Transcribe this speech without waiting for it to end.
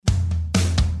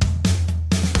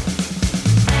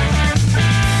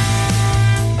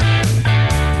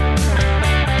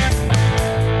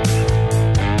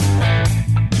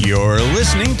You're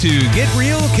listening to Get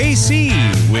Real KC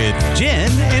with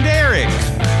Jen and Eric.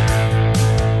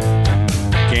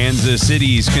 Kansas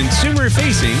City's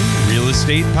consumer-facing real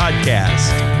estate podcast.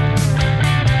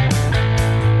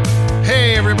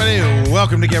 Hey everybody,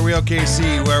 welcome to Get Real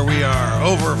KC, where we are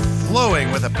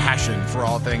overflowing with a passion for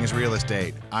all things real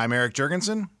estate. I'm Eric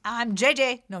Jurgensen. I'm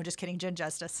JJ. No, just kidding, Jen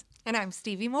Justice. And I'm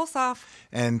Stevie Molsoff.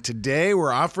 And today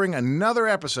we're offering another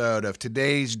episode of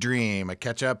Today's Dream, a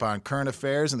catch-up on current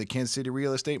affairs in the Kansas City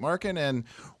real estate market and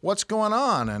what's going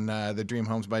on in the Dream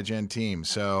Homes by Jen team.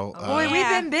 So, Boy, we've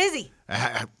been busy.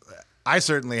 I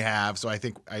certainly have, so I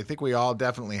think we all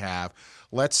definitely have.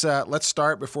 Let's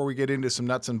start before we get into some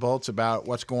nuts and bolts about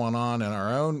what's going on in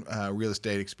our own real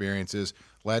estate experiences.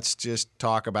 Let's just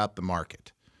talk about the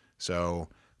market. So,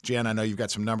 Jen, I know you've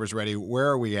got some numbers ready. Where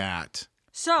are we at?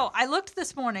 So I looked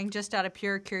this morning just out of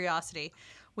pure curiosity.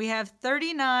 We have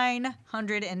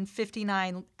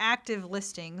 3,959 active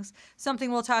listings,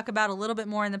 something we'll talk about a little bit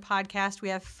more in the podcast. We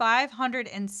have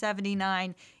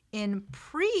 579 in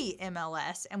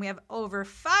pre-MLS, and we have over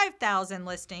 5,000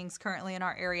 listings currently in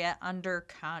our area under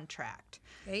contract.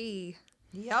 Hey.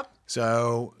 Yep.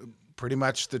 So pretty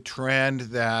much the trend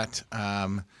that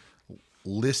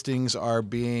listings are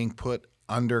being put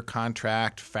under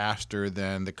contract faster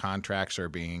than the contracts are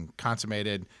being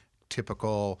consummated.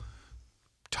 Typical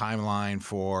timeline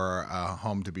for a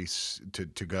home to be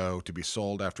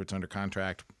sold after it's under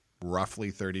contract,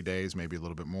 roughly 30 days, maybe a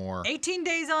little bit more. 18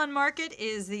 days on market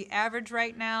is the average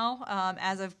right now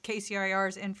as of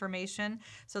KCRIR's information.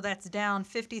 So that's down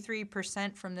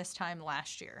 53% from this time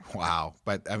last year. Wow.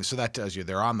 But so that tells you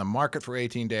they're on the market for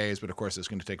 18 days, but of course it's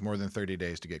going to take more than 30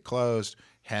 days to get closed.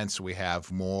 Hence, we have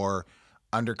more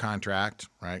under contract,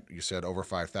 right? You said over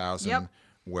 5,000, Yep.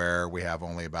 Where we have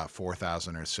only about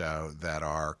 4,000 or so that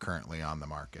are currently on the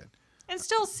market. And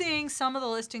still seeing some of the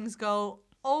listings go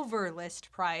over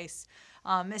list price,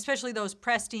 especially those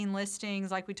pristine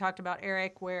listings like we talked about,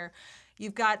 Eric, where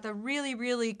you've got the really,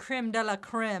 really creme de la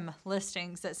creme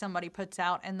listings that somebody puts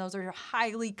out, and those are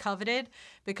highly coveted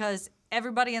because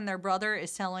everybody and their brother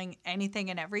is selling anything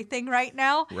and everything right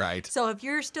now. Right. So if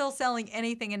you're still selling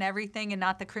anything and everything and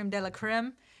not the creme de la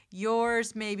creme,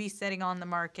 yours may be sitting on the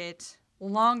market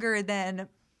longer than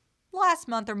last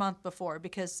month or month before,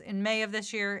 because in May of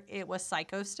this year, it was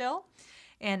psycho still.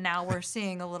 And now we're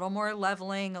seeing a little more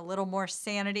leveling, a little more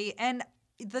sanity. And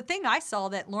the thing I saw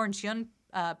that Lawrence Yun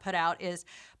put out is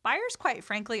buyers, quite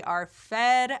frankly, are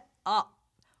fed up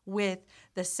with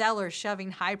the sellers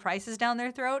shoving high prices down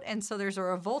their throat. And so there's a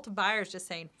revolt of buyers just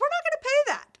saying, we're not going to pay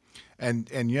that.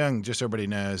 And Young, just so everybody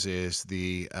knows, is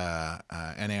the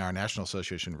NAR, National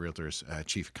Association of Realtors,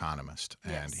 chief economist.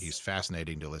 And Yes. he's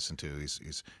fascinating to listen to.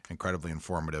 He's incredibly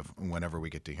informative whenever we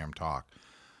get to hear him talk.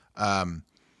 So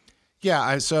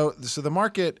the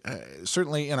market,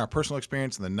 certainly in our personal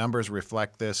experience, and the numbers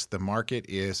reflect this, the market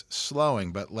is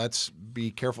slowing. But let's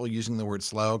be careful using the word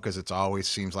slow because it always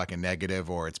seems like a negative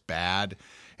or it's bad.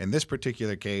 In this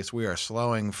particular case, we are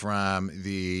slowing from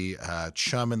the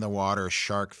chum in the water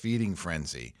shark feeding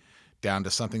frenzy down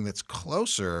to something that's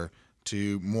closer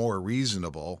to more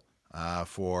reasonable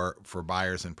for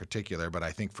buyers in particular, but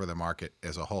I think for the market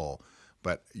as a whole.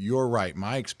 But you're right.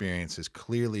 My experience has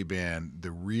clearly been the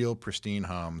real pristine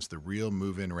homes, the real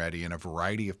move-in ready in a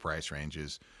variety of price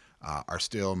ranges are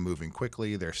still moving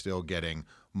quickly. They're still getting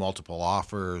multiple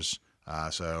offers.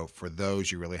 So for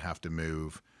those, you really have to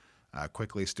move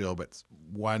quickly still, but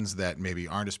ones that maybe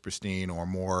aren't as pristine or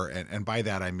more, and by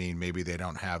that I mean maybe they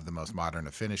don't have the most modern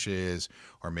of finishes,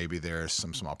 or maybe there's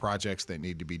some small projects that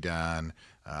need to be done.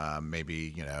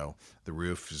 Maybe, the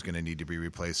roof is going to need to be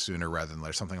replaced sooner rather than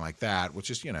later, something like that, which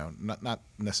is, not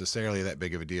necessarily that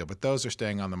big of a deal, but those are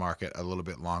staying on the market a little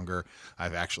bit longer.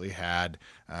 I've actually had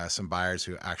some buyers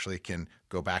who actually can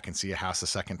go back and see a house a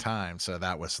second time. So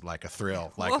that was like a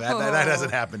thrill. Like that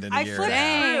hasn't happened in a year. I flipped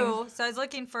Dang. through. So I was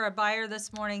looking for a buyer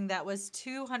this morning that was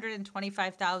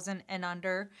 $225,000 and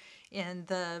under in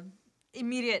the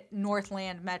immediate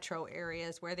Northland metro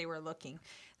areas where they were looking.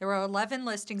 There were 11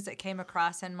 listings that came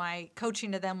across, and my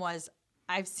coaching to them was,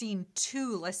 I've seen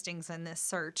 2 listings in this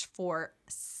search for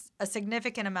a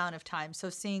significant amount of time.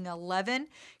 So seeing 11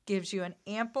 gives you an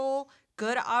ample,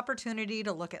 good opportunity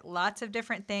to look at lots of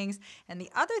different things. And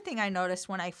the other thing I noticed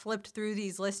when I flipped through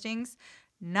these listings,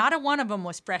 not a one of them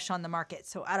was fresh on the market.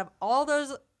 So out of all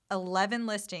those 11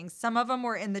 listings, some of them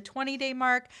were in the 20-day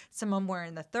mark, some of them were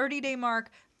in the 30-day mark,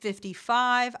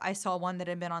 55. I saw one that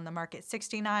had been on the market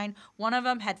 69. One of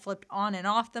them had flipped on and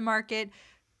off the market.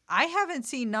 I haven't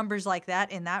seen numbers like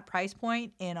that in that price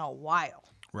point in a while.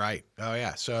 Right. Oh,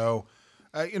 yeah. So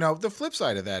The flip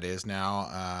side of that is now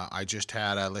I just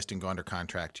had a listing go under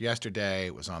contract yesterday.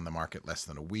 It was on the market less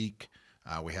than a week.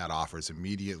 We had offers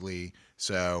immediately.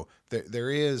 So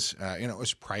there is, it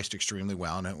was priced extremely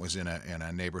well, and it was in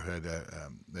a neighborhood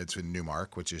that's in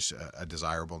Newmark, which is a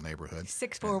desirable neighborhood.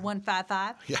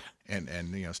 64155. Yeah,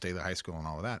 and Staley High School and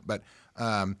all of that. But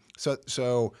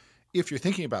so if you're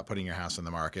thinking about putting your house on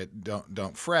the market,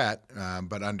 don't fret,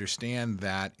 but understand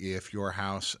that if your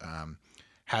house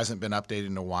hasn't been updated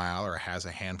in a while or has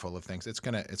a handful of things, it's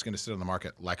gonna sit on the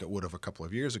market like it would have a couple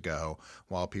of years ago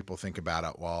while people think about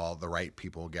it, while the right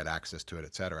people get access to it,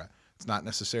 et cetera. It's not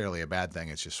necessarily a bad thing.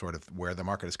 It's just sort of where the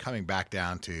market is coming back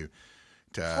down to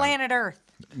Planet Earth.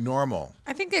 Normal.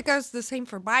 I think it goes the same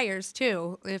for buyers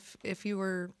too. If you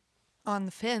were on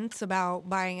the fence about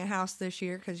buying a house this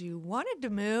year because you wanted to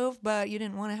move, but you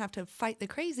didn't want to have to fight the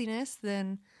craziness,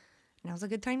 then now's a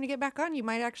good time to get back on. You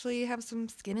might actually have some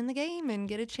skin in the game and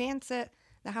get a chance at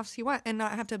the house you want and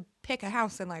not have to pick a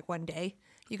house in like one day.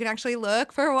 You can actually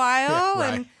look for a while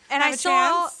right. And have I a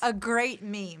saw chance. a great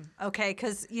meme, okay,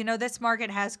 because, this market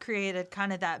has created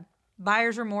kind of that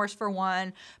buyer's remorse for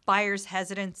one, buyer's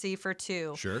hesitancy for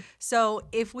two. Sure. So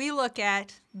if we look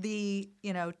at the,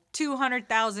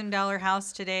 $200,000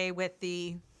 house today with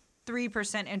the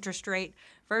 3% interest rate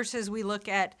versus we look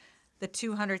at the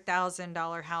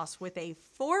 $200,000 house with a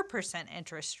 4%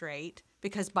 interest rate,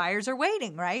 because buyers are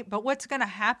waiting, right? But what's going to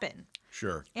happen?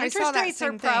 Sure. I saw Interest that rates are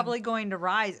same thing. probably going to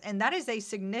rise, and that is a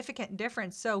significant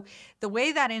difference. So the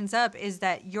way that ends up is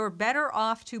that you're better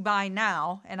off to buy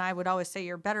now, and I would always say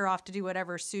you're better off to do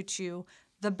whatever suits you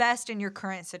the best in your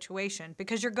current situation,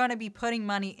 because you're going to be putting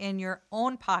money in your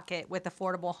own pocket with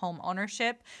affordable home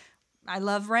ownership. I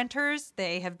love renters.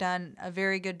 They have done a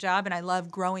very good job, and I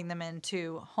love growing them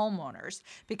into homeowners,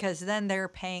 because then they're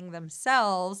paying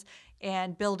themselves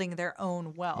and building their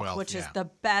own wealth, which is the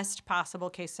best possible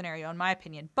case scenario, in my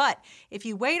opinion. But if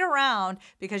you wait around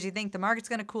because you think the market's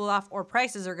going to cool off or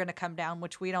prices are going to come down,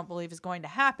 which we don't believe is going to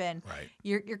happen, Right.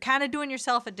 you're kind of doing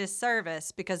yourself a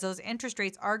disservice, because those interest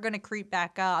rates are going to creep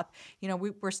back up.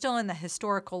 We're still in the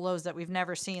historical lows that we've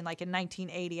never seen. Like in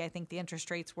 1980, I think the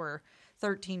interest rates were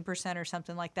 13% or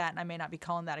something like that, and I may not be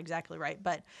calling that exactly right,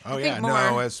 but Oh, think yeah. more.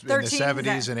 No, it's in the 13s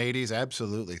 70s and 80s,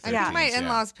 absolutely. 13s, I think my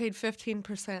in-laws paid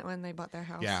 15% when they bought their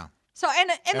house. Yeah. so and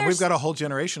And there's we've got a whole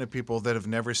generation of people that have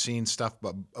never seen stuff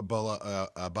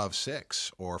above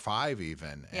 6 or 5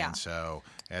 even. Yeah. And so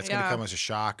it's going to Yeah. come as a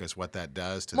shock as what that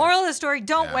does to moral of the story: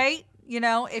 don't Yeah. wait.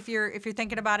 If you're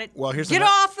thinking about it, Well, here's get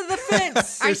ano- off of the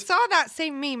fence. I saw that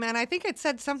same meme, and I think it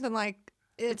said something like,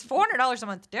 It's $400 a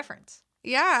month difference.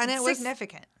 yeah, and it was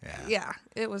Significant. Yeah,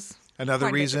 it was Another quite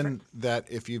a bit reason different. that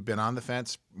if you've been on the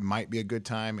fence might be a good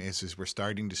time is we're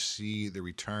starting to see the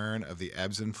return of the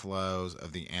ebbs and flows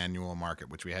of the annual market,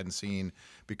 which we hadn't seen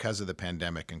because of the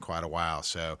pandemic in quite a while.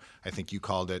 So I think you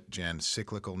called it, Jen,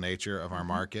 cyclical nature of our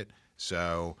market.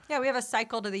 So Yeah, we have a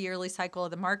cycle to the yearly cycle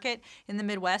of the market. In the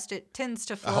Midwest, it tends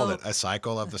to flow. hold it, a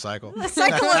cycle of the cycle. A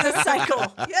cycle of the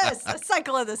cycle. Yes, a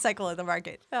cycle of the cycle of the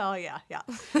market. Oh, yeah.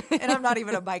 And I'm not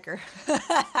even a biker.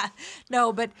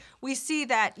 No, but we see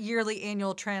that yearly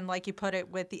annual trend, like you put it,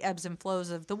 with the ebbs and flows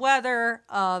of the weather,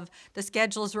 of the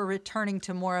schedules. We're returning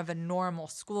to more of a normal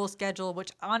school schedule,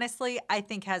 which honestly I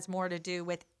think has more to do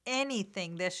with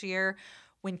anything this year.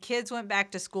 When kids went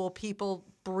back to school, people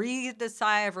breathed a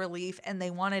sigh of relief, and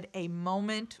they wanted a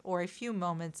moment or a few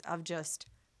moments of just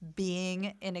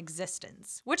being in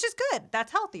existence, which is good.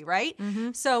 That's healthy, right?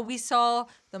 So we saw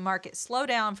the market slow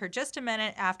down for just a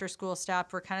minute after school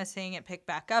stopped. We're kind of seeing it pick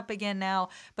back up again now.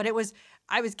 But I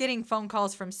was getting phone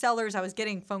calls from sellers. I was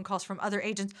getting phone calls from other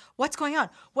agents. What's going on?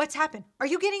 What's happened? Are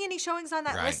you getting any showings on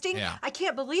that Right, listing? yeah. I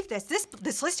can't believe this.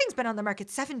 This listing's been on the market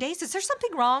 7 days. Is there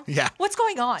something wrong? Yeah. What's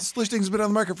going on? This listing's been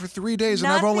on the market for 3 days,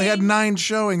 and I've only had Nothing- 9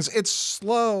 showings. It's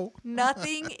slow.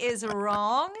 Nothing is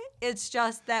wrong. It's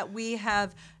just that we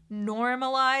have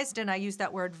normalized, and I use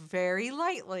that word very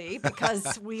lightly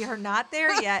because we are not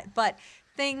there yet, but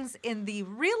things in the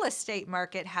real estate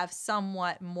market have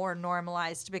somewhat more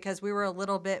normalized, because we were a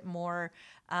little bit more,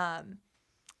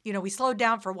 we slowed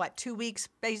down for 2 weeks?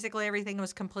 Basically, everything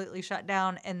was completely shut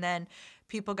down, and then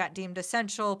people got deemed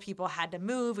essential. People had to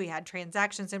move. We had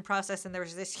transactions in process, and there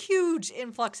was this huge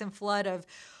influx and flood of,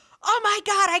 oh my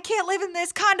God, I can't live in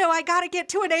this condo. I got to get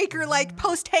to an acre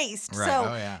post haste. Right. So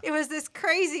Oh, yeah. it was this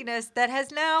craziness that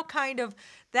has now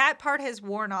that part has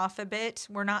worn off a bit.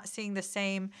 We're not seeing the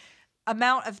same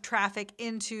amount of traffic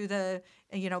into the,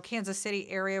 Kansas City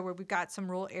area, where we've got some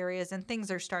rural areas, and things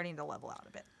are starting to level out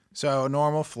a bit. So a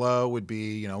normal flow would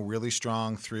be, really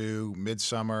strong through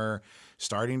midsummer,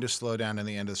 starting to slow down in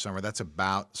the end of the summer. That's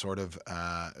about sort of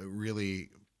really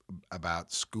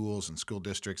about schools and school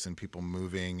districts and people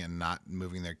moving and not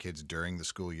moving their kids during the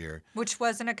school year. Which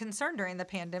wasn't a concern during the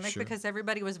pandemic Sure. because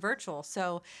everybody was virtual.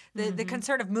 So the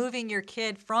concern of moving your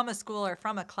kid from a school or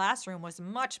from a classroom was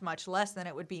much, much less than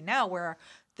it would be now, where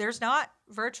there's not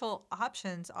virtual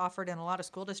options offered in a lot of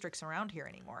school districts around here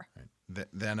anymore.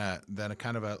 Then a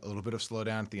kind of a little bit of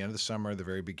slowdown at the end of the summer, the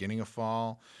very beginning of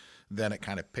fall. Then it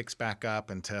kind of picks back up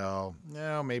until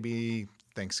maybe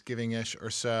Thanksgiving-ish or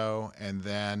so. And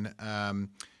then,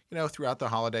 throughout the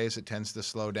holidays, it tends to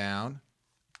slow down.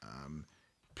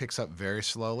 Picks up very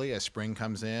slowly as spring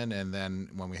comes in. And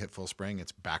then when we hit full spring,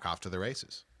 it's back off to the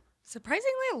races. Surprisingly,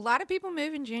 a lot of people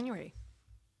move in January.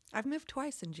 I've moved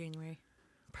twice in January,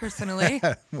 personally.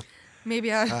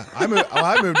 Maybe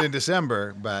I moved in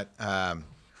December, but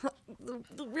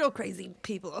the real crazy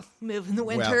people move in the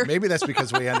winter. well, maybe that's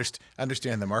because we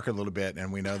understand the market a little bit,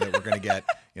 and we know that we're going to get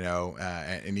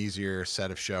an easier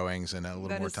set of showings and a little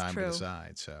That more is time true. to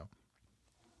decide. So,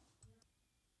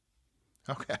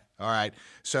 okay, all right.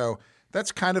 So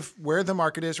that's kind of where the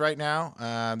market is right now.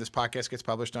 This podcast gets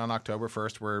published on October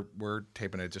 1st. We're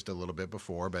taping it just a little bit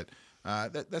before, but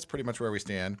that's pretty much where we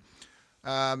stand.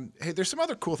 Hey, there's some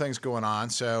other cool things going on.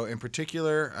 So in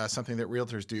particular, something that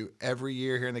realtors do every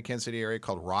year here in the Kansas City area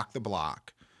called Rock the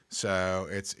Block. So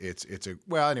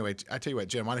anyway, I tell you what,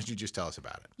 Jen, why don't you just tell us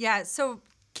about it? Yeah, so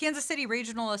Kansas City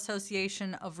Regional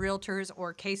Association of Realtors,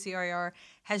 or KCRR,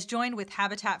 has joined with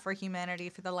Habitat for Humanity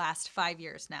for the last 5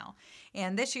 years now.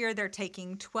 And this year they're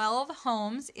taking 12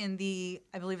 homes in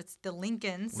I believe it's the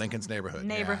Lincoln's neighborhood.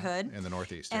 neighborhood Yeah, in the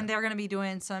Northeast. And yeah. they're going to be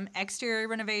doing some exterior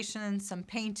renovations, some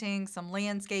painting, some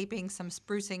landscaping, some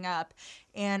sprucing up.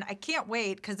 And I can't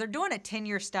wait because they're doing a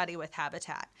 10-year study with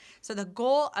Habitat. So the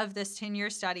goal of this 10-year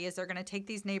study is they're going to take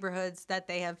these neighborhoods that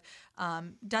they have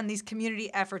done these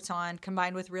community efforts on,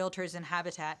 combined with realtors and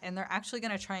Habitat, and they're actually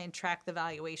going to try and track the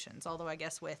valuations. Although I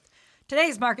guess with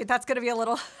today's market, that's going to be a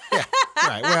little Yeah,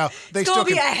 right. Well, they it's still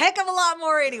going to be a heck of a lot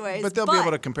more anyways. but they'll be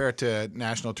able to compare it to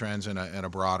national trends in a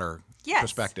broader Yes.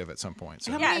 perspective at some point.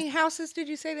 So. How many houses did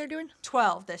you say they're doing?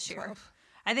 12 this year. 12.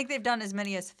 I think they've done as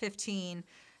many as 15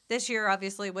 this year,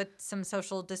 obviously with some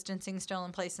social distancing still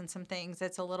in place and some things.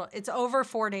 It's over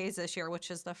 4 days this year,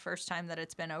 which is the first time that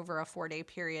it's been over a 4-day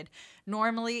period.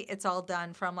 Normally it's all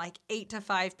done from like 8 to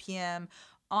 5 p.m.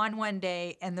 on one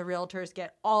day, and the realtors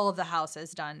get all of the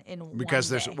houses done in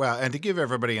Because one day. and to give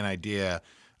everybody an idea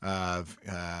of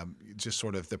just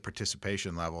sort of the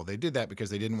participation level, they did that because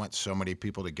they didn't want so many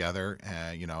people together,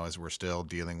 as we're still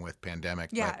dealing with pandemic.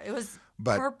 Yeah, it was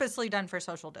purposely done for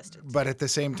social distance. But at the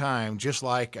same time, just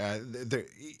like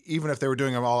even if they were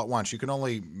doing them all at once, you can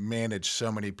only manage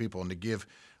so many people. And to give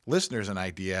listeners an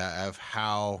idea of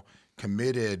how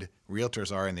committed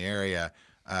realtors are in the area,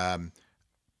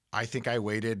 I think I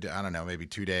waited, I don't know, maybe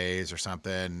 2 days or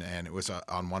something, and it was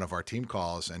on one of our team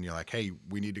calls, and you're like, hey,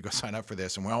 we need to go sign up for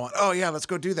this. And we all went, oh, yeah, let's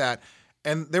go do that.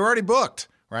 And they were already booked,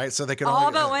 right? So they could all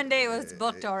only... but one day was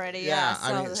booked already, yeah. So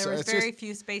I mean, there was it's very just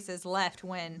few spaces left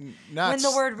when nuts.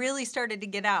 the word really started to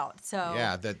get out. So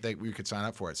Yeah, that we could sign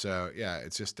up for it. So, yeah,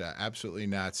 it's just absolutely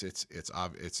nuts. It's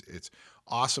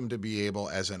awesome to be able,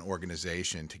 as an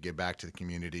organization, to give back to the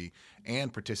community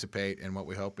and participate in what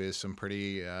we hope is some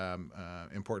pretty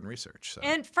important research. So.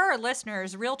 And for our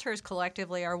listeners, realtors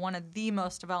collectively are one of the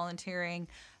most volunteering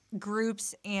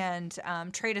groups and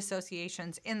trade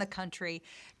associations in the country.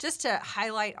 Just to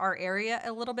highlight our area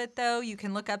a little bit, though, you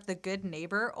can look up the Good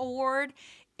Neighbor Award.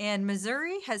 And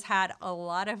Missouri has had a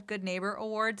lot of Good Neighbor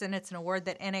Awards, and it's an award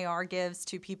that NAR gives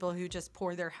to people who just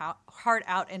pour their heart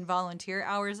out in volunteer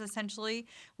hours, essentially.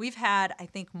 We've had, I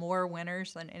think, more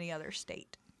winners than any other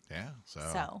state. Yeah,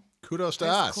 So kudos to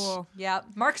That's us. cool. Yeah,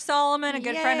 Mark Solomon, a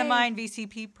good friend of Yay. mine,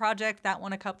 VCP Project, that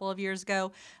one a couple of years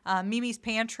ago. Mimi's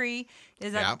Pantry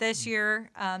is up this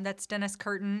year. That's Dennis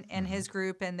Curtin and his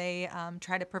group, and they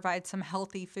try to provide some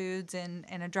healthy foods and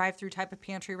a drive-through type of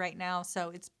pantry right now.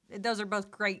 So those are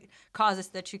both great causes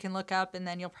that you can look up, and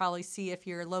then you'll probably see if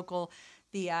you're local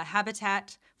the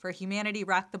Habitat for Humanity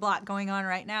Rock the Block going on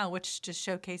right now, which just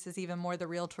showcases even more the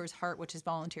realtor's heart, which is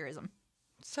volunteerism.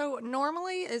 So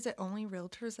normally, is it only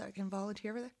realtors that can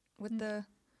volunteer with the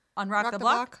On Rock the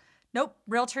Block? Nope,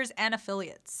 realtors and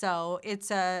affiliates. So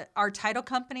it's our title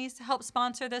companies help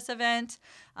sponsor this event.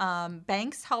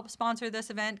 Banks help sponsor this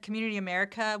event. Community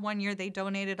America, one year they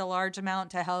donated a large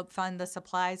amount to help fund the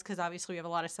supplies, because obviously we have a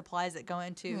lot of supplies that go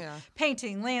into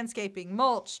painting, landscaping,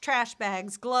 mulch, trash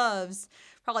bags, gloves,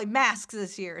 probably masks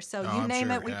this year. So you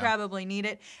name it, we probably need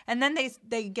it. And then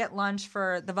they get lunch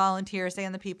for the volunteers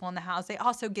and the people in the house. They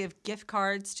also give gift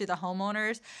cards to the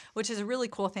homeowners, which is a really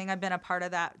cool thing. I've been a part of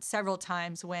that several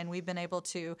times when we've we've been able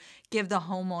to give the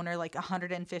homeowner like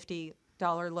 $150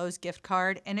 Lowe's gift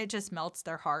card, and it just melts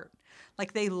their heart.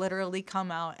 Like they literally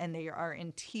come out and they are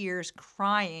in tears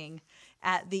crying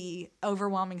at the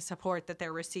overwhelming support that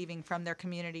they're receiving from their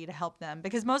community to help them,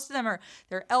 because most of them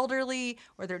they're elderly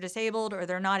or they're disabled or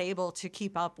they're not able to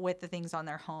keep up with the things on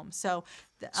their home. So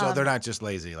they're not just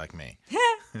lazy like me.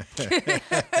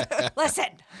 Listen.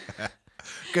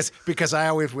 Because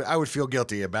I would feel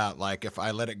guilty about, like, if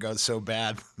I let it go so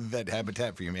bad that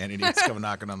Habitat for Humanity is coming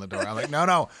knocking on the door. I'm like,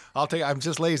 no, I'm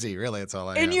just lazy. Really, that's all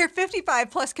I am. In your 55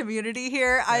 plus community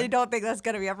here, I don't think that's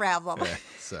going to be a problem. Yeah,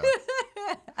 so.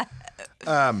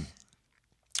 All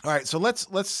right, so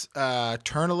let's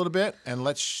turn a little bit and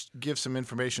let's give some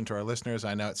information to our listeners.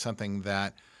 I know it's something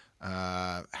that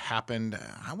happened.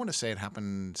 I want to say it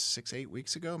happened 6-8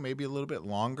 weeks ago, maybe a little bit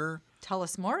longer. Tell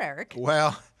us more, Eric.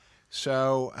 Well.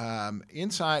 So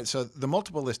so the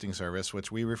multiple listing service, which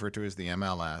we refer to as the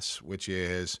MLS, which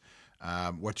is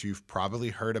what you've probably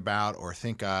heard about or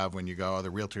think of when you go, oh, the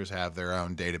realtors have their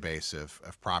own database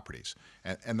of properties.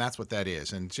 And that's what that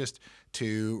is. And just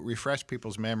to refresh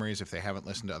people's memories, if they haven't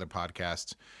listened to other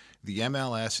podcasts, the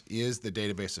MLS is the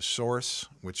database of source,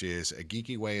 which is a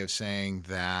geeky way of saying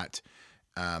that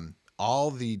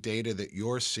all the data that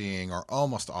you're seeing, or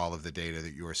almost all of the data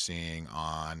that you're seeing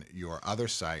on your other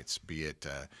sites, be it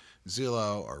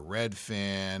Zillow or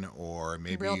Redfin or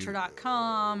maybe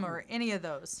Realtor.com or any of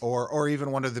those, or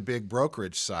even one of the big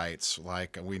brokerage sites,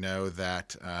 like we know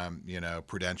that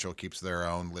Prudential keeps their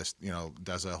own list,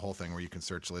 does a whole thing where you can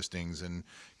search listings, and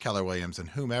Keller Williams and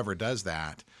whomever does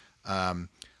that.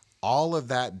 All of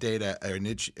that data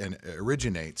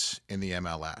originates in the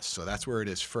MLS. So that's where it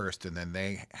is first, and then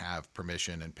they have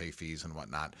permission and pay fees and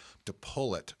whatnot to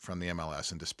pull it from the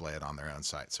MLS and display it on their own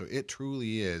site. So it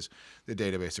truly is the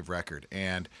database of record.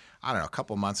 And I don't know, a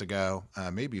couple months ago,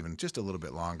 maybe even just a little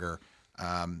bit longer,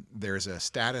 there's a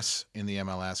status in the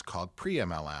MLS called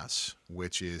pre-MLS,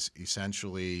 which is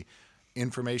essentially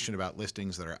information about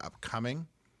listings that are upcoming.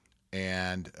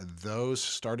 And those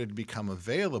started to become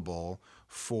available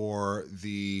for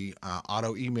the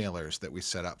auto emailers that we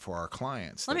set up for our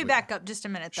clients. Let me back up just a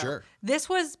minute, though. Sure. This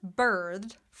was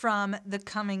birthed from the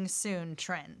coming soon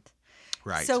trend.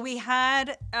 Right. So we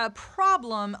had a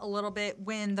problem a little bit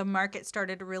when the market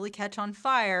started to really catch on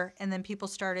fire, and then people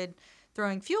started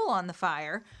throwing fuel on the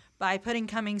fire by putting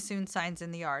coming soon signs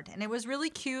in the yard. And it was really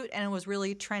cute and it was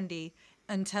really trendy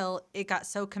until it got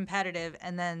so competitive,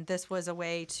 and then this was a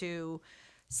way to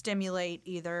stimulate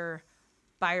either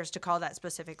buyers to call that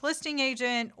specific listing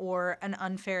agent or an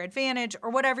unfair advantage or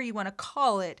whatever you want to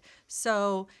call it.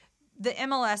 So the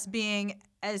MLS being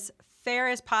as fair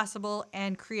as possible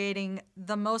and creating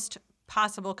the most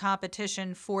possible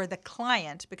competition for the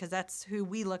client, because that's who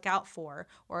we look out for,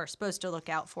 or are supposed to look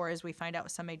out for, as we find out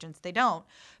with some agents they don't.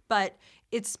 But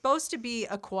it's supposed to be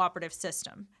a cooperative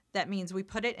system. That means we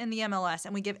put it in the MLS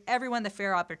and we give everyone the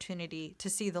fair opportunity to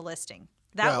see the listing.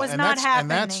 That was not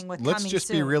happening with let's coming just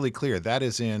soon. be really clear. That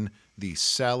is in the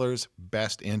seller's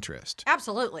best interest.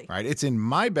 Absolutely. Right? It's in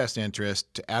my best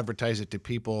interest to advertise it to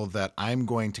people that I'm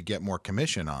going to get more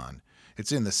commission on.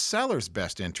 It's in the seller's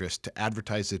best interest to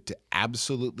advertise it to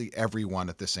absolutely everyone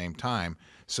at the same time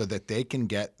so that they can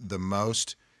get the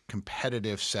most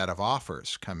competitive set of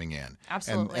offers coming in.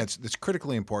 Absolutely. And it's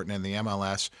critically important, and the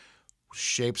MLS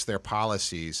shapes their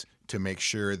policies to make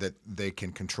sure that they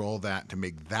can control that, to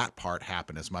make that part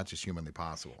happen as much as humanly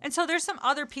possible. And so there's some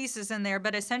other pieces in there,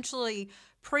 but essentially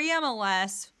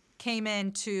pre-MLS came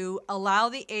in to allow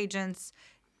the agents,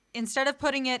 instead of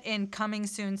putting it in coming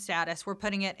soon status, we're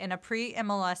putting it in a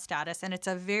pre-MLS status, and it's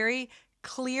a very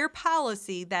clear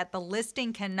policy that the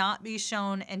listing cannot be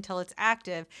shown until it's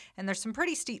active. And there's some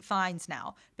pretty steep fines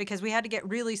now, because we had to get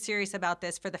really serious about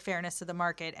this for the fairness of the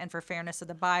market and for fairness of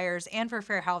the buyers and for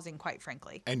fair housing, quite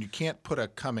frankly. And you can't put a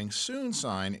coming soon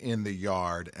sign in the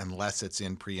yard unless it's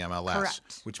in pre-MLS.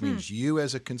 Correct. Which means you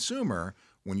as a consumer,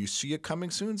 when you see a coming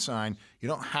soon sign, you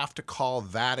don't have to call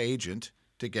that agent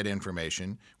to get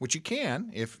information, which you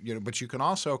can, but you can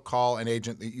also call an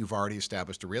agent that you've already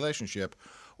established a relationship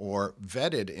or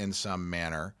vetted in some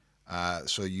manner,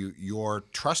 so your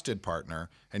trusted partner,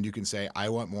 and you can say, I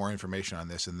want more information on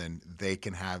this, and then they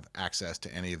can have access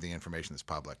to any of the information that's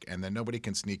public, and then nobody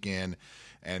can sneak in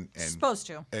and supposed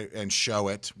to and show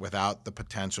it without the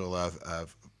potential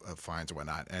of fines or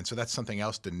whatnot. And so that's something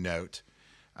else to note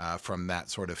from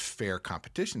that sort of fair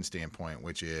competition standpoint,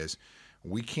 which is,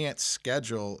 we can't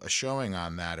schedule a showing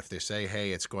on that if they say,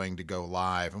 hey, it's going to go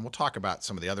live. And we'll talk about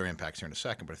some of the other impacts here in a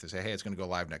second. But if they say, hey, it's going to go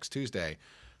live next Tuesday,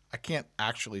 I can't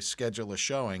actually schedule a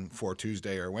showing for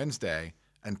Tuesday or Wednesday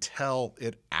until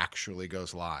it actually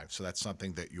goes live. So that's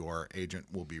something that your agent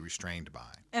will be restrained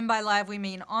by. And by live, we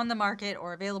mean on the market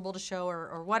or available to show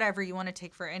or whatever you want to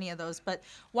take for any of those. But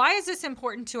why is this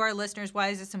important to our listeners? Why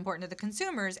is this important to the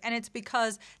consumers? And it's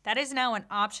because that is now an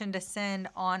option to send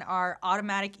on our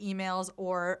automatic emails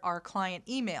or our client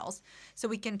emails. So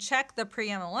we can check the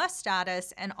pre-MLS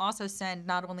status and also send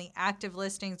not only active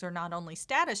listings or not only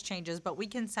status changes, but we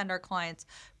can send our clients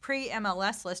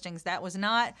pre-MLS listings. That was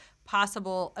not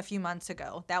possible a few months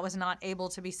ago. That was not able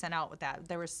to be sent out with that.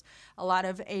 There was a lot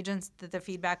of agents that the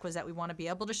feedback was that we want to be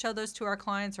able to show those to our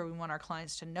clients, or we want our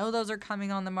clients to know those are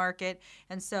coming on the market.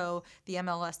 And so the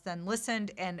MLS then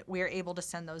listened and we're able to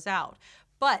send those out.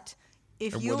 But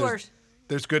if you are...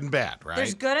 There's good and bad, right?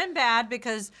 There's good and bad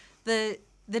because the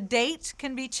date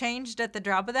can be changed at the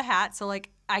drop of the hat. So like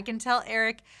I can tell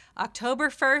Eric, October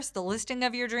 1st, the listing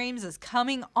of your dreams is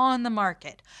coming on the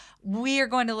market. We are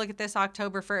going to look at this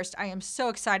October 1st. I am so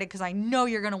excited because I know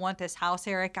you're going to want this house,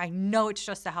 Eric. I know it's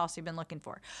just the house you've been looking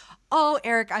for. Oh,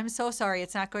 Eric, I'm so sorry.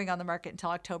 It's not going on the market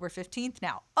until October 15th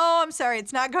now. Oh, I'm sorry.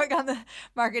 It's not going on the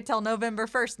market till November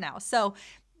 1st now. So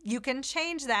you can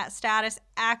change that status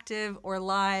active or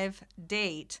live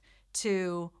date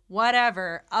to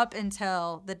whatever up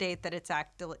until the date that it's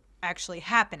actually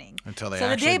happening. Until they so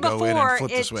actually the day go before in and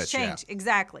flip the it switch. changed. Yeah.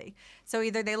 Exactly. So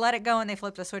either they let it go and they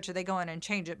flip the switch, or they go in and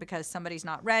change it because somebody's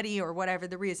not ready or whatever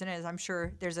the reason is. I'm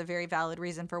sure there's a very valid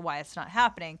reason for why it's not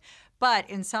happening. But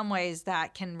in some ways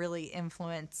that can really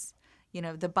influence,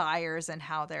 the buyers and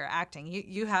how they're acting.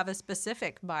 You have a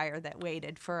specific buyer that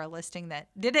waited for a listing that,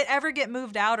 did it ever get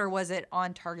moved out or was it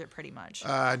on target pretty much?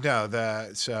 No,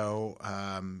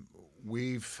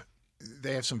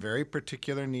 they have some very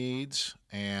particular needs,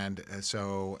 and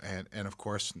of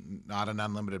course not an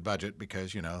unlimited budget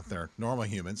because they're normal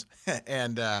humans,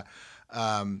 and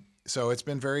so it's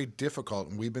been very difficult.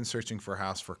 And we've been searching for a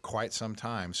house for quite some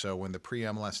time. So when the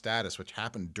pre-MLS status, which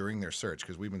happened during their search,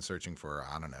 because we've been searching for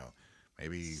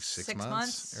maybe six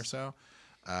months or so.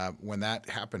 When that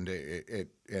happened,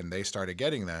 and they started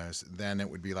getting those, then it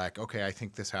would be like, okay, I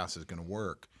think this house is going to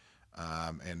work.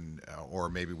 Or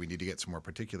maybe we need to get some more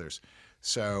particulars.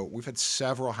 So we've had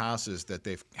several houses that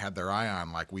they've had their eye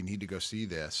on, like we need to go see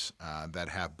this, that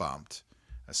have bumped,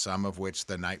 some of which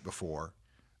the night before,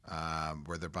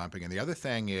 where they're bumping. And the other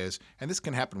thing is, and this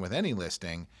can happen with any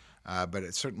listing, but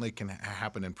it certainly can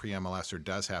happen in pre-MLS, or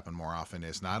does happen more often,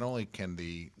 is not only can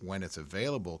when it's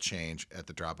available change at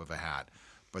the drop of a hat,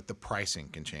 but the pricing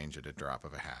can change at a drop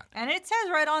of a hat. And it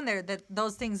says right on there that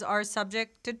those things are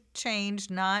subject to change,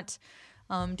 not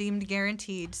deemed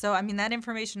guaranteed. So, that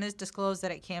information is disclosed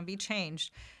that it can be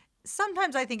changed.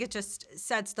 Sometimes I think it just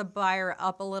sets the buyer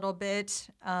up a little bit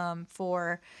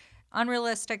for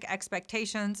unrealistic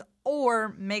expectations,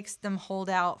 or makes them hold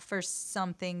out for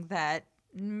something that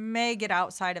may get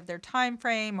outside of their time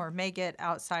frame or may get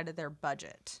outside of their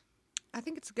budget. I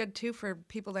think it's good, too, for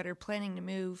people that are planning to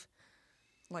move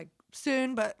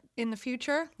soon, but in the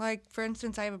future. Like, for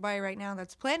instance, I have a buyer right now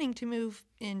that's planning to move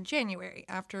in January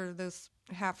after this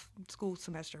half school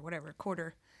semester, whatever,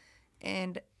 quarter.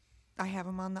 And I have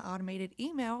them on the automated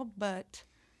email, but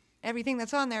everything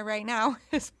that's on there right now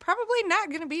is probably not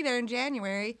going to be there in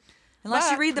January.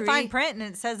 Unless you read the fine print and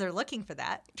it says they're looking for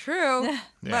that. True. Yeah.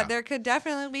 But there could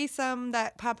definitely be some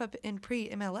that pop up in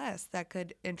pre-MLS that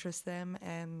could interest them,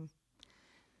 and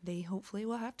they hopefully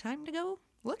will have time to go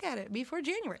look at it before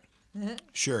January.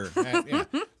 Sure. And,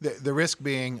 the risk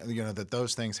being, that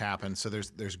those things happen. So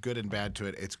there's good and bad to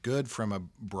it. It's good from a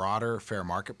broader fair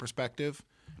market perspective,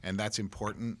 and that's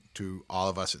important to all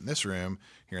of us in this room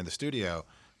here in the studio.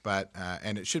 But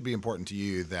and it should be important to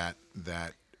you that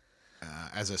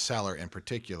as a seller in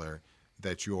particular,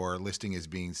 that your listing is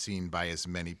being seen by as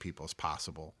many people as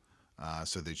possible,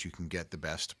 so that you can get the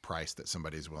best price that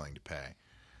somebody is willing to pay.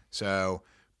 So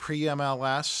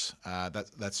pre-MLS,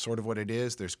 that's sort of what it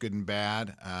is. There's good and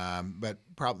bad, but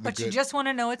probably. But you just want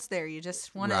to know it's there. You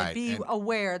just want to be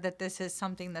aware that this is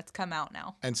something that's come out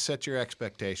now. And set your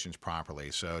expectations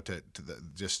properly. So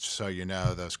just so you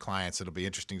know, those clients, it'll be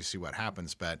interesting to see what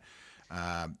happens. But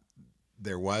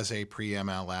there was a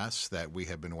pre-MLS that we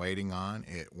have been waiting on.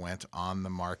 It went on the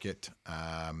market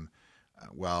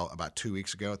about 2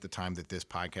 weeks ago at the time that this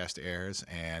podcast airs.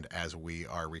 And as we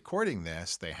are recording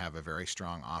this, they have a very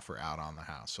strong offer out on the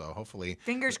house. So hopefully,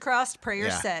 fingers crossed,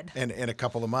 prayers said. And in a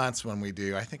couple of months when we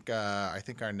do, I think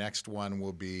our next one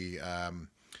will be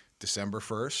December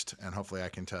 1st. And hopefully I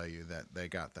can tell you that they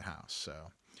got the house. So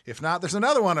if not, there's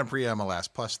another one on pre-MLS.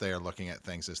 Plus they are looking at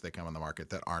things as they come on the market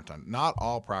that aren't on. Not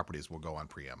all properties will go on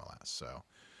pre-MLS. So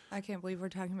I can't believe we're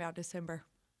talking about December.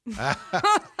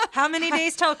 How many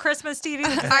days till Christmas, Stevie?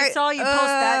 Because I saw you post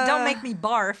that. Don't make me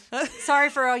barf. Sorry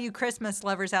for all you Christmas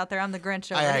lovers out there. I'm the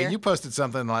Grinch over here. You posted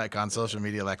something like on social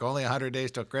media, like only 100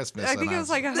 days till Christmas. I think it was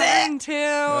like 102,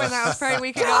 and that was probably a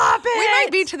week ago. Stop it! We might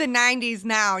be to the 90s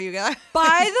now, you guys.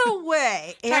 By the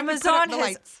way, Time to put up Amazon the has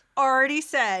lights. already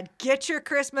said, get your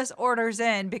Christmas orders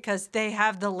in because they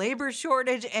have the labor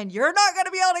shortage and you're not going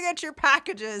to be able to get your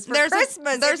packages for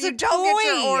Christmas if you don't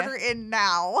get your order in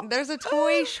now. There's a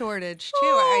toy shortage, too,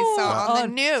 I saw on the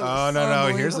news. Oh, no.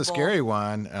 Here's the Unbelievable. scary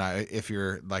one. If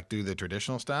you're like do the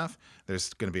traditional stuff,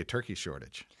 there's going to be a turkey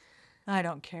shortage. I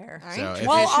don't care. I So ain't if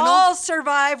We'll it's- all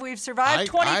survive. We've survived I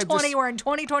 2020. just- We're in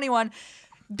 2021.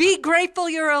 Be grateful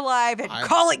you're alive and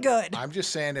call it good. I'm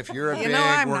just saying, if you're a You big, know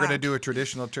I'm we're going to not. do a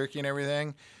traditional turkey and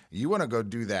everything, you want to go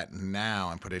do that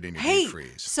now and put it in your Hey, deep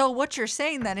freeze. so what you're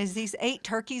saying then is these 8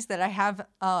 turkeys that I have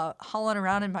hauling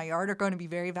around in my yard are going to be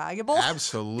very valuable?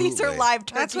 Absolutely. These are live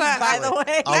turkeys, That's what- by the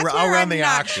way. I'll That's run where I'm the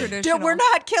not auction. traditional. We're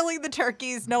not killing the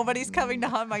turkeys. Nobody's coming to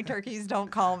hunt my turkeys. Don't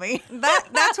call me.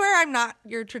 That's where I'm not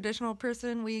your traditional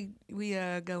person. We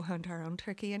go hunt our own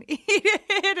turkey and eat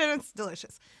it, and it's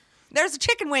delicious. There's a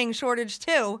chicken wing shortage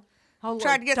too. Oh,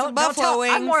 Tried to get some don't buffalo tell-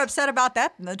 wings. I'm more upset about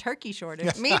that than the turkey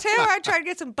shortage. Me too. I tried to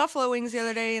get some buffalo wings the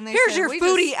other day, and they Here's said, your "We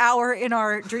foodie just- hour in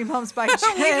our Dream Homes by Jen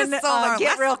just sold our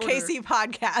Get last Real order. KC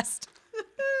podcast.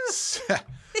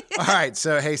 All right.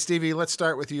 So, hey, Stevie, let's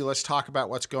start with you. Let's talk about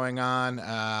what's going on.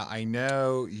 I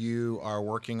know you are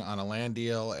working on a land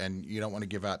deal, and you don't want to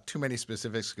give out too many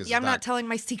specifics because Yeah, I'm not telling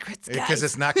my secrets, guys. because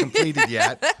it's not completed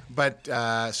yet. But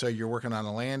so you're working on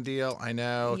a land deal, I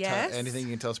know. Yes. Anything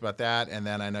you can tell us about that? And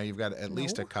then I know you've got at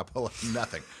least a couple of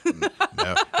nothing.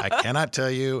 No, I cannot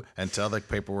tell you until the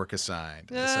paperwork is signed.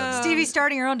 So- Stevie's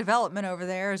starting her own development over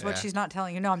there is what Yeah. she's not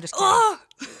telling you. No, I'm just kidding.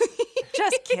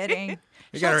 Just kidding.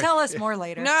 She'll gotta- tell us more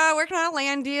later. No, working on a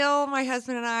land deal. My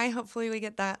husband and I, hopefully we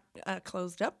get that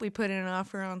closed up. We put in an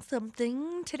offer on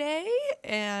something today,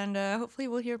 and hopefully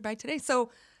we'll hear by today.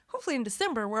 So hopefully in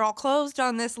December, we're all closed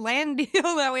on this land deal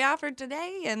that we offered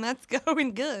today, and that's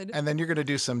going good. And then you're going to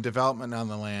do some development on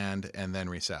the land and then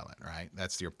resell it, right?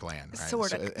 That's your plan, right?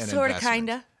 Sorta. So, an Sorta, investment.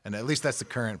 kinda. And at least that's the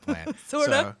current plan.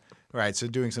 Sorta. So, right. So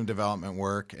doing some development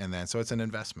work, and then so it's an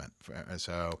investment.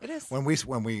 So It is. when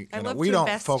we I love we to don't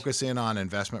invest. focus in on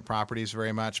investment properties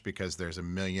very much because there's a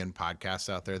million podcasts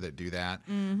out there that do that.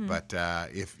 Mm-hmm. But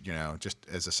if just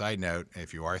as a side note,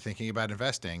 if you are thinking about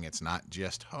investing, it's not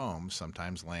just homes.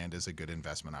 Sometimes land is a good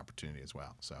investment opportunity as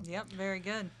well. So Yep, very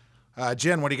good.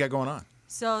 Jen, what do you got going on?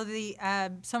 So the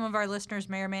some of our listeners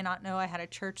may or may not know I had a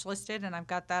church listed, and I've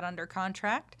got that under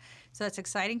contract. So that's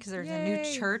exciting because there's a new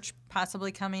Yay. church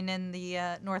possibly coming in the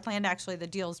Northland. Actually, the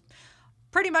deal's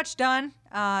pretty much done.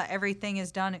 Everything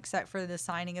is done except for the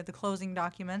signing of the closing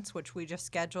documents, which we just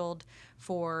scheduled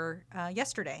for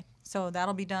yesterday. So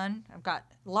that'll be done. I've got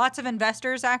lots of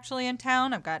investors actually in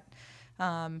town. I've got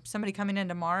somebody coming in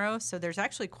tomorrow. So there's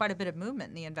actually quite a bit of movement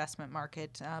in the investment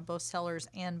market, both sellers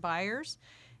and buyers.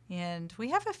 And we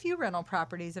have a few rental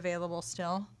properties available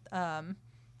still.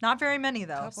 Not very many,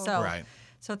 though. Couple. So, Right.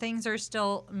 so things are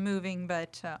still moving,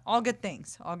 but all good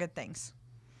things. All good things.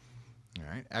 All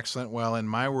right, excellent. Well, in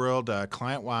my world,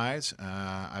 client-wise,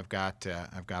 I've got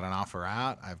an offer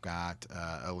out. I've got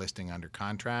a listing under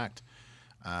contract.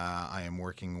 I am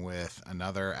working with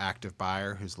another active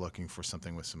buyer who's looking for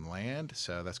something with some land,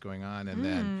 so that's going on. And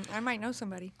then I might know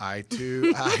somebody. I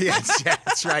too, yes,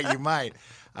 that's right, you might.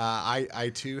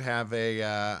 I too have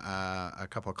a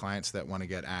couple of clients that want to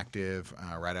get active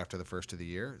right after the first of the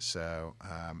year. So,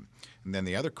 and then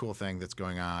the other cool thing that's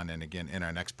going on, and again in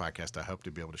our next podcast, I hope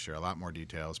to be able to share a lot more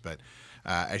details. But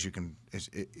as you can,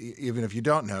 even if you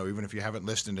don't know, even if you haven't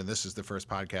listened, and this is the first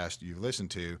podcast you've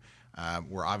listened to,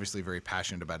 we're obviously very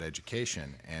passionate about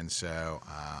education, and so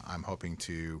I'm hoping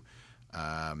to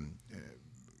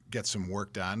get some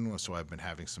work done. So I've been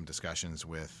having some discussions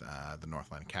with the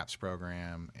Northland CAPS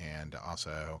program and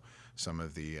also some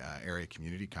of the area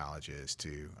community colleges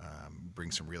to bring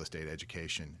some real estate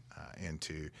education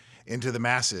into the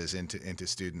masses, into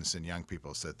students and young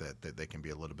people, so that they can be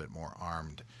a little bit more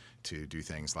armed to do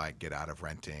things like get out of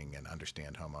renting and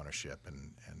understand home ownership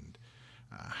and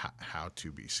how to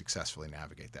be successfully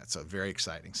navigate that. So very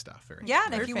exciting stuff. Yeah,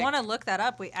 and if you Perfect. want to look that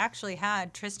up, we actually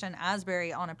had Tristan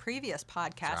Asbury on a previous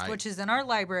podcast, right. which is in our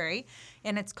library,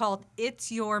 and it's called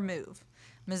It's Your Move.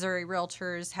 Missouri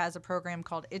Realtors has a program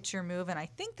called It's Your Move, and I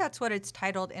think that's what it's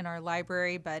titled in our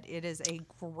library, but it is a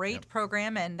great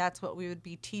program, and that's what we would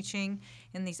be teaching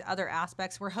in these other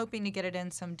aspects. We're hoping to get it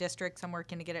in some districts. I'm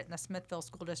working to get it in the Smithville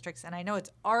school districts, and I know it's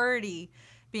already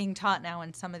being taught now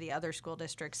in some of the other school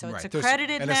districts. So it's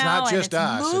accredited and now, it's not just and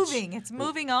us. It's moving. It's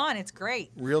moving on. It's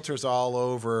great. Realtors all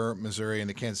over Missouri and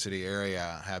the Kansas City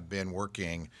area have been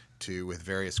working with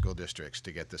various school districts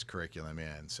to get this curriculum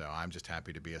in. So I'm just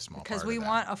happy to be a small part of that. Because we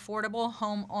want affordable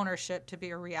home ownership to be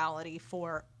a reality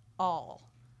for all.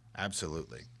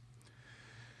 Absolutely.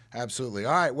 Absolutely.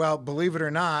 All right. Well, believe it or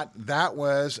not, that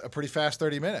was a pretty fast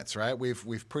 30 minutes, right?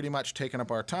 We've pretty much taken up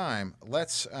our time.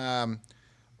 Let's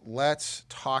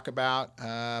talk about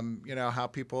how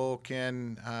people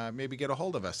can maybe get a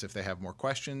hold of us if they have more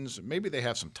questions. Maybe they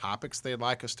have some topics they'd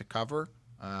like us to cover.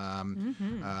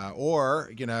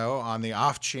 Or, on the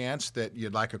off chance that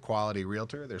you'd like a quality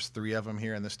realtor, there's 3 of them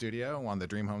here in the studio on the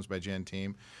Dream Homes by Jen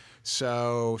team.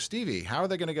 So, Stevie, how are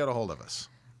they going to get a hold of us?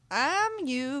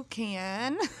 You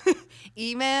can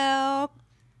email.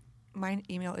 My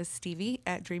email is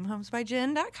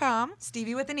stevie@dreamhomesbyjen.com.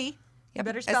 Stevie with an E. You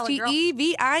better spell it, girl.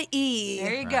 STEVIE.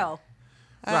 There you go.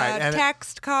 Right. And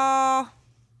text, call.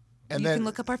 And you can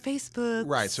look up our Facebook.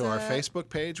 Right. So our Facebook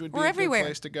page would be a good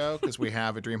place to go because we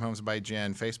have a Dream Homes by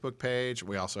Jen Facebook page.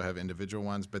 We also have individual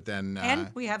ones, but then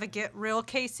and we have a Get Real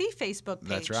KC Facebook page.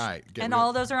 That's right. All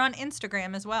of those are on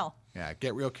Instagram as well. Yeah,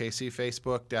 Get Real KC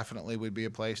Facebook definitely would be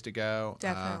a place to go.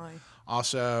 Definitely.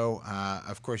 Also,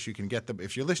 of course, you can get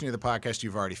if you're listening to the podcast,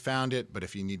 you've already found it. But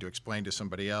if you need to explain to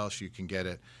somebody else, you can get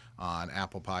it on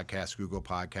Apple Podcasts, Google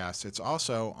Podcasts. It's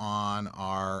also on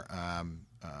our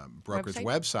broker's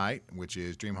website, which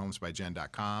is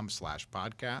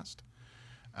dreamhomesbyjen.com/podcast.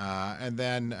 And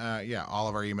then, all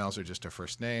of our emails are just our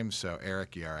first names. So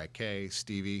Eric, E-R-I-K,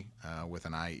 Stevie with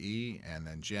an I-E, and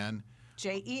then Jen.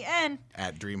 Jen.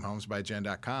 At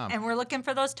dreamhomesbyjen.com. And we're looking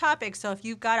for those topics. So if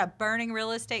you've got a burning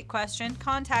real estate question,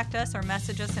 contact us or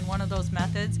message us in one of those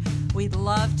methods. We'd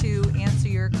love to answer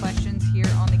your questions here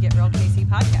on the Get Real KC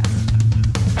podcast.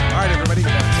 All right, everybody,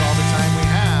 that's all the time we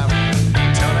have.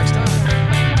 Until next time.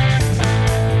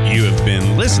 You have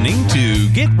been listening to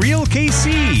Get Real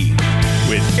KC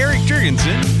with Eric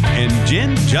Jurgensen and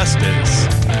Jen Justice.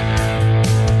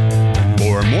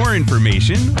 For more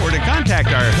information or to contact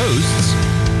our hosts,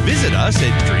 visit us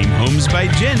at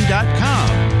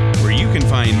dreamhomesbyjen.com, where you can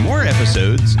find more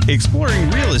episodes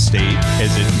exploring real estate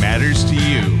as it matters to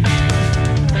you.